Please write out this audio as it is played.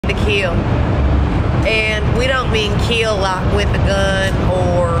kill. And we don't mean kill like with a gun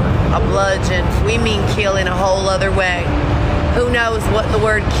or a bludgeon. We mean kill in a whole other way. Who knows what the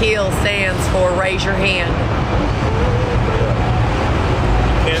word kill stands for? Raise your hand.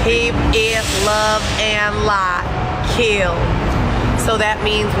 Keep it, love, and light. Kill. So that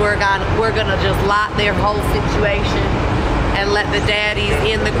means we're gonna just light their whole situation and let the daddies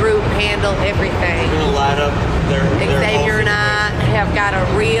in the group handle everything. We're gonna light up their Xavier and I have got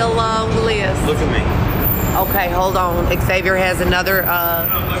a real long list. Look at me. Okay, hold on. Xavier has another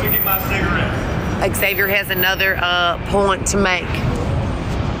No, let me get my cigarettes. Xavier has another point to make.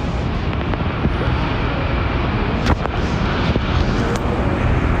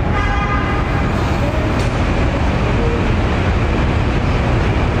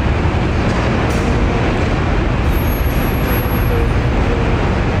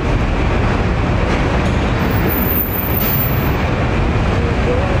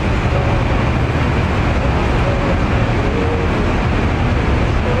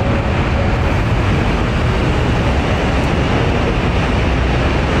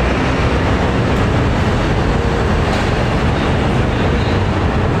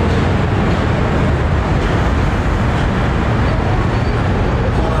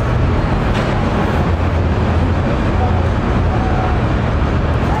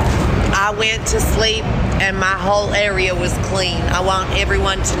 To sleep and my whole area was clean. I want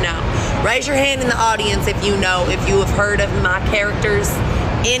everyone to know. Raise your hand in the audience if you know, if you have heard of my characters,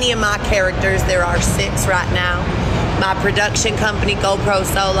 any of my characters. There are 6 right now. My production company, GoPro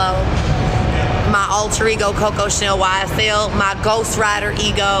Solo, my alter ego, Coco Chanel YSL, my Ghost Rider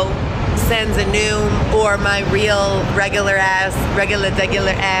ego, Senzanoom, or my real regular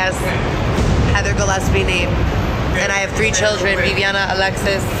degular ass, Heather Gillespie name. And I have 3 children, Viviana,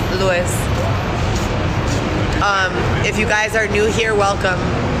 Alexis, Louis. If you guys are new here, welcome.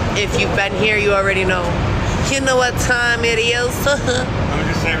 If you've been here, you already know. You know what time it is. Let me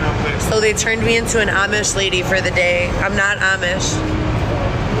just say real quick. So they turned me into an Amish lady for the day. I'm not Amish.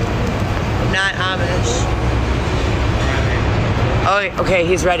 I'm not Amish. Oh, okay,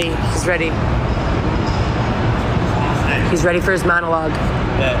 he's ready. He's ready. He's ready for his monologue.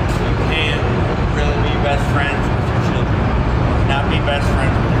 That you can't really be best friends with your children. Not be best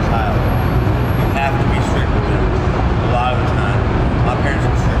friends with your child. You have to be strict with them. A lot of the time. My parents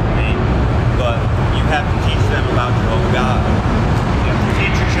were strict with me. But you have to teach them about Jehovah God. You have to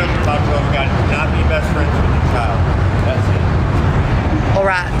teach your children about Jehovah God. Do not be best friends with your child. That's it.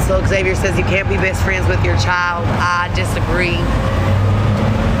 Alright, so Xavier says you can't be best friends with your child. I disagree.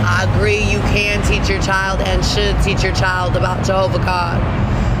 I agree you can teach your child and should teach your child about Jehovah God.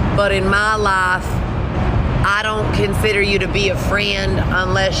 But in my life, I don't consider you to be a friend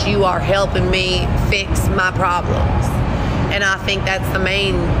unless you are helping me fix my problems. And I think that's the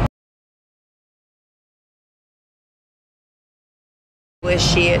main with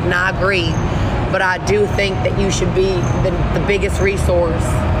shit, and I agree. But I do think that you should be the biggest resource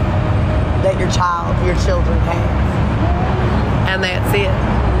that your children have. And that's it.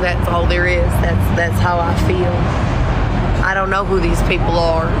 That's all there is. That's how I feel. I don't know who these people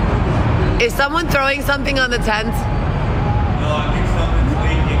are. Is someone throwing something on the tent? No, I think something's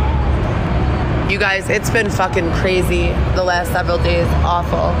leaking. You guys, it's been fucking crazy the last several days.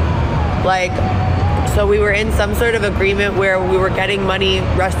 Awful. Like, so we were in some sort of agreement where we were getting money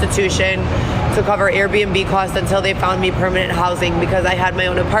restitution to cover Airbnb costs until they found me permanent housing because I had my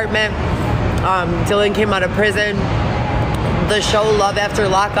own apartment. Dylan came out of prison. The show Love After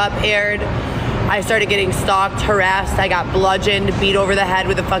Lockup aired. I started getting stalked, harassed. I got bludgeoned, beat over the head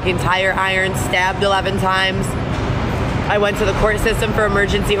with a fucking tire iron, stabbed 11 times. I went to the court system for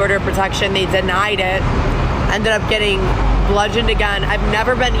emergency order of protection. They denied it. Ended up getting bludgeoned again. I've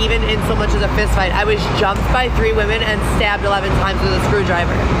never been even in so much as a fist fight. I was jumped by 3 women and stabbed 11 times with a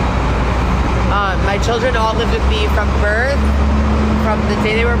screwdriver. My children all lived with me from birth, from the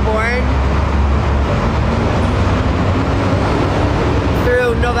day they were born,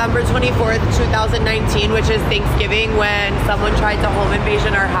 through November 24th, 2019, which is Thanksgiving, when someone tried to home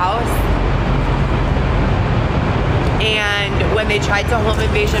invasion our house. And when they tried to home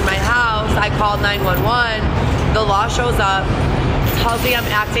invasion my house, I called 911. The law shows up, tells me I'm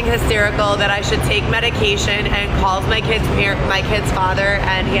acting hysterical, that I should take medication, and calls my kid's father,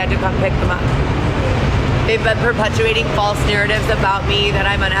 and he had to come pick them up. They've been perpetuating false narratives about me, that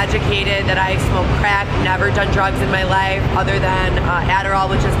I'm uneducated, that I smoke crack, never done drugs in my life other than Adderall,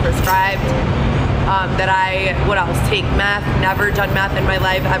 which is prescribed. That I, take meth, never done meth in my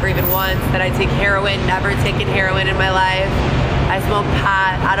life, ever even once. That I take heroin, never taken heroin in my life. I smoke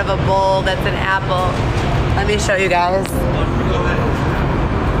pot out of a bowl that's an apple. Let me show you guys.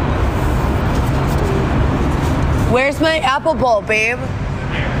 Where's my apple bowl, babe?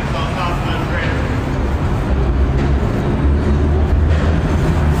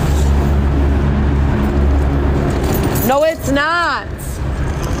 No, it's not.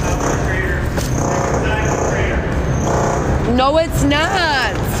 No, it's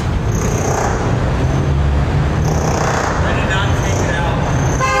not. I did not take it out.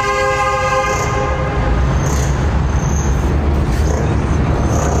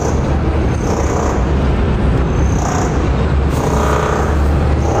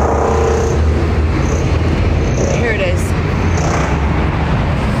 Here it is.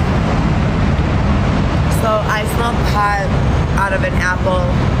 So I smell pot out of an apple.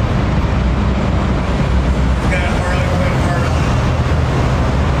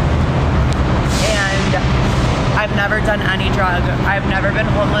 And I've never done any drug. I've never been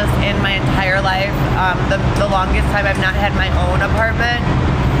homeless in my entire life. The longest time I've not had my own apartment.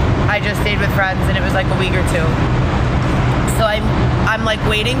 I just stayed with friends and it was like a week or two. So I'm like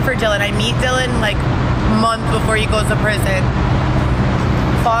waiting for Dylan. I meet Dylan like a month before he goes to prison.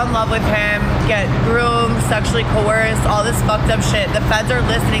 Fall in love with him, get groomed, sexually coerced, all this fucked up shit. The feds are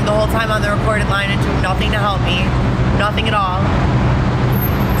listening the whole time on the recorded line and do nothing to help me. Nothing at all.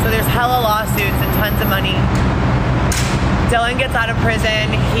 So there's hella lawsuits and tons of money. Dylan gets out of prison.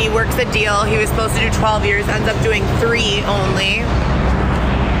 He works a deal. He was supposed to do 12 years, ends up doing 3 only.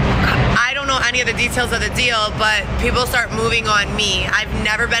 I don't know any of the details of the deal, but people start moving on me. I've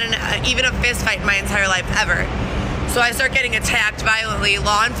never been in even a fist fight in my entire life, ever. So I start getting attacked violently.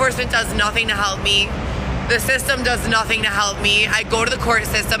 Law enforcement does nothing to help me. The system does nothing to help me. I go to the court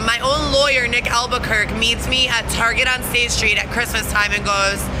system. My own lawyer, Nick Albuquerque, meets me at Target on State Street at Christmas time and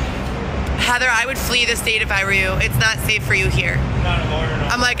goes, Heather, I would flee the state if I were you. It's not safe for you here. Not a lawyer, no.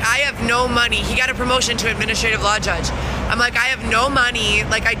 I'm like, I have no money. He got a promotion to administrative law judge. I'm like, I have no money.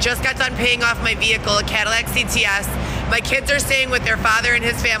 Like, I just got done paying off my vehicle, a Cadillac CTS. My kids are staying with their father and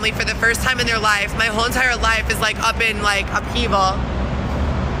his family for the first time in their life. My whole entire life is like up in like upheaval.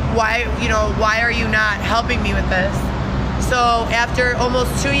 Why are you not helping me with this? So after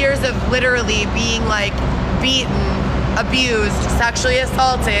almost 2 years of literally being like beaten, abused, sexually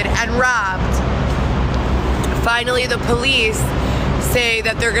assaulted, and robbed, finally the police say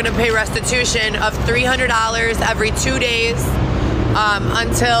that they're gonna pay restitution of $300 every 2 days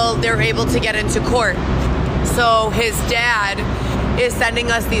until they're able to get into court. So his dad is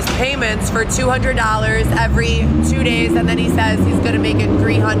sending us these payments for $200 every 2 days, and then he says he's gonna make it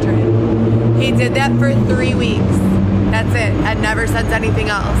 $300. He did that for 3 weeks. That's it, and never sends anything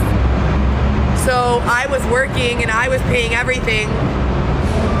else. So I was working and I was paying everything,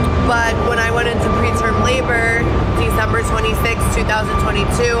 but when I went into preterm labor, December 26,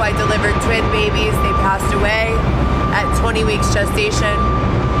 2022, I delivered twin babies. They passed away at 20 weeks gestation.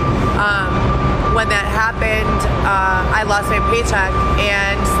 When that happened, I lost my paycheck,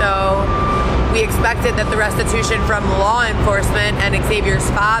 and so we expected that the restitution from law enforcement and Xavier's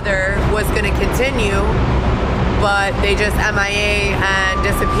father was going to continue, but they just MIA and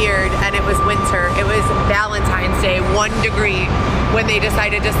disappeared, and it was winter. It was Valentine's Day, 1 degree, when they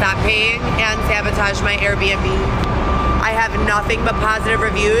decided to stop paying and sabotage my Airbnb. I have nothing but positive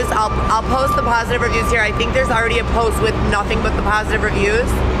reviews. I'll post the positive reviews here. I think there's already a post with nothing but the positive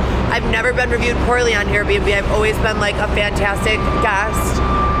reviews. I've never been reviewed poorly on Airbnb. I've always been like a fantastic guest.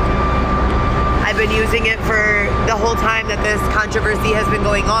 I've been using it for the whole time that this controversy has been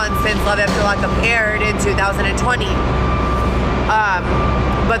going on since Love After Lockup aired in 2020.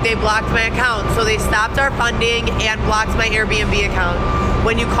 But they blocked my account. So they stopped our funding and blocked my Airbnb account.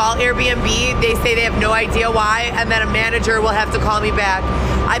 When you call Airbnb, they say they have no idea why, and then a manager will have to call me back.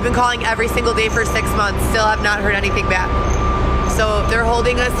 I've been calling every single day for 6 months, still have not heard anything back. So they're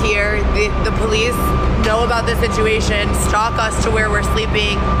holding us here. The police know about the situation, stalk us to where we're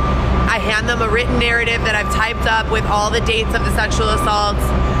sleeping. I hand them a written narrative that I've typed up with all the dates of the sexual assaults,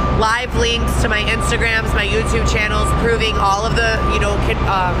 live links to my Instagrams, my YouTube channels, proving all of the,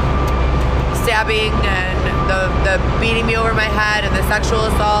 stabbing and the beating me over my head and the sexual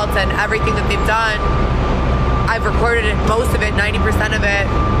assaults and everything that they've done. I've recorded it, most of it, 90% of it,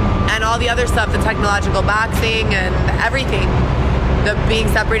 and all the other stuff, the technological boxing and everything. The being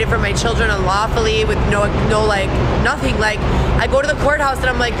separated from my children unlawfully with no nothing. Like, I go to the courthouse and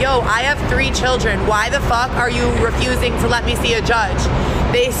I'm like, yo, I have 3 children. Why the fuck are you refusing to let me see a judge?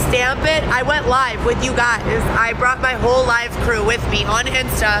 They stamp it. I went live with you guys. I brought my whole live crew with me on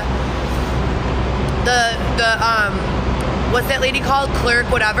Insta. What's that lady called? Clerk,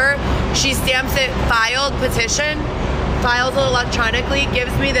 whatever. She stamps it, filed petition, files it electronically,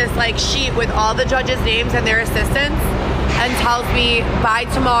 gives me this like sheet with all the judges' names and their assistants, and tells me by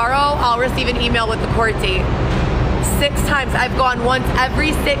tomorrow I'll receive an email with the court date. 6 times. I've gone once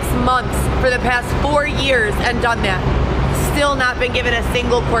every 6 months for the past 4 years and done that. Still not been given a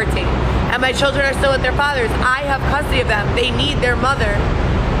single court date. And my children are still with their fathers. I have custody of them. They need their mother.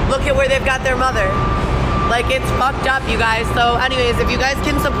 Look at where they've got their mother. Like, it's fucked up, you guys. So anyways, if you guys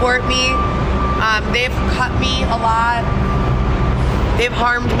can support me, they've cut me a lot. They've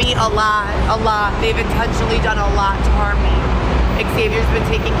harmed me a lot. They've intentionally done a lot to harm me. Xavier's been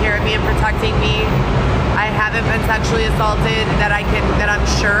taking care of me and protecting me. I haven't been sexually assaulted that I'm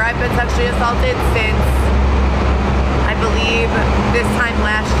sure I've been sexually assaulted since, I believe, this time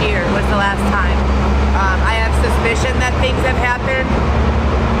last year was the last time. I have suspicion that things have happened.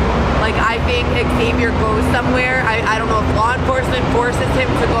 Like, I think Xavier goes somewhere. I don't know if law enforcement forces him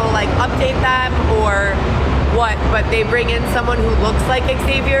to go, like, update them or what, but they bring in someone who looks like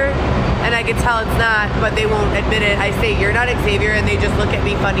Xavier, and I can tell it's not, but they won't admit it. I say, you're not Xavier, and they just look at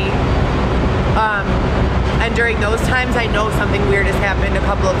me funny. And during those times, I know something weird has happened a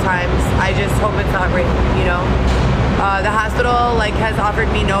couple of times. I just hope it's not rape, you know? The hospital, like, has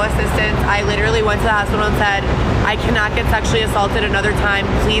offered me no assistance. I literally went to the hospital and said, I cannot get sexually assaulted another time.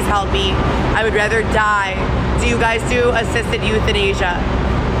 Please help me. I would rather die. Do you guys do assisted euthanasia?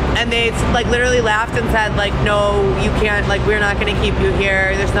 And they, like, literally laughed and said, like, no, you can't. Like, we're not going to keep you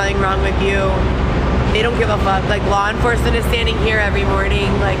here. There's nothing wrong with you. They don't give a fuck. Like, law enforcement is standing here every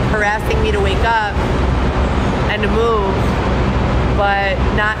morning, like, harassing me to wake up and to move, but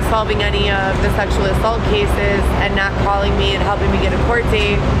not solving any of the sexual assault cases and not calling me and helping me get a court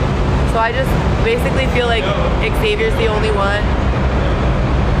date. So I just basically feel like Xavier's the only one.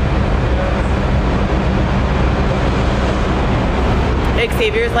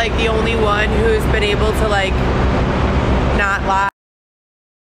 Xavier's like the only one who's been able to, like, not lie.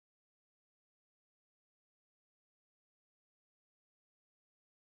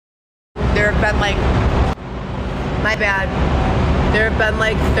 There have been, like, my bad. There have been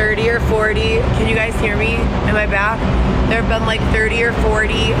like 30 or 40, can you guys hear me? Am I back? There have been like 30 or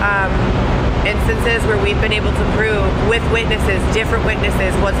 40 instances where we've been able to prove with witnesses, different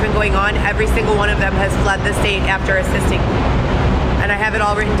witnesses, what's been going on. Every single one of them has fled the state after assisting me. And I have it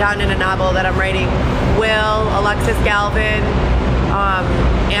all written down in a novel that I'm writing. Will, Alexis Galvin,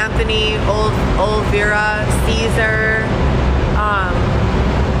 Anthony, Olvera, Caesar,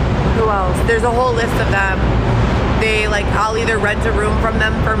 who else? There's a whole list of them. They, like, I'll either rent a room from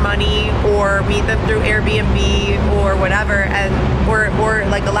them for money or meet them through Airbnb or whatever, and or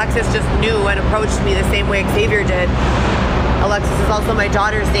like Alexis just knew and approached me the same way Xavier did. Alexis is also my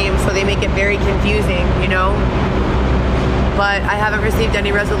daughter's name, so they make it very confusing, you know? But I haven't received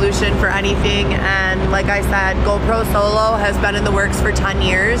any resolution for anything, and like I said, GoPro Solo has been in the works for 10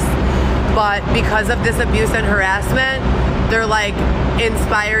 years, but because of this abuse and harassment, they're like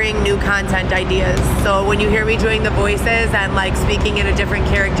inspiring new content ideas. So when you hear me doing the voices and like speaking in a different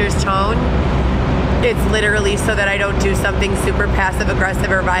character's tone, it's literally so that I don't do something super passive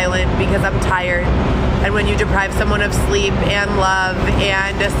aggressive or violent, because I'm tired. And when you deprive someone of sleep and love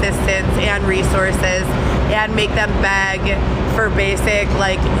and assistance and resources and make them beg for basic,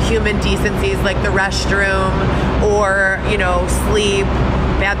 like, human decencies like the restroom or, you know, sleep,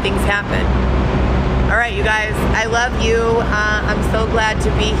 bad things happen. All right, you guys, I love you. I'm so glad to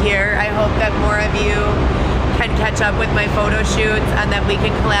be here. I hope that more of you can catch up with my photo shoots and that we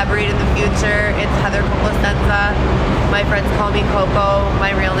can collaborate in the future. It's Heather Gillespie. My friends call me Coco.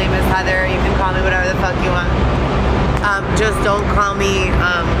 My real name is Heather. You can call me whatever the fuck you want. Just don't call me,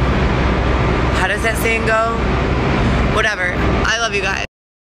 how does that saying go? Whatever. I love you guys.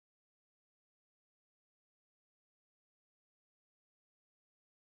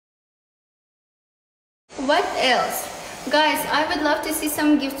 What else? Guys, I would love to see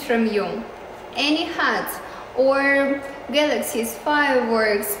some gifts from you. Any hats or galaxies,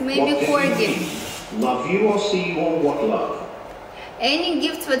 fireworks, maybe corgi. Love you or see you on what love? Any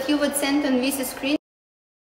gifts that you would send on this screen.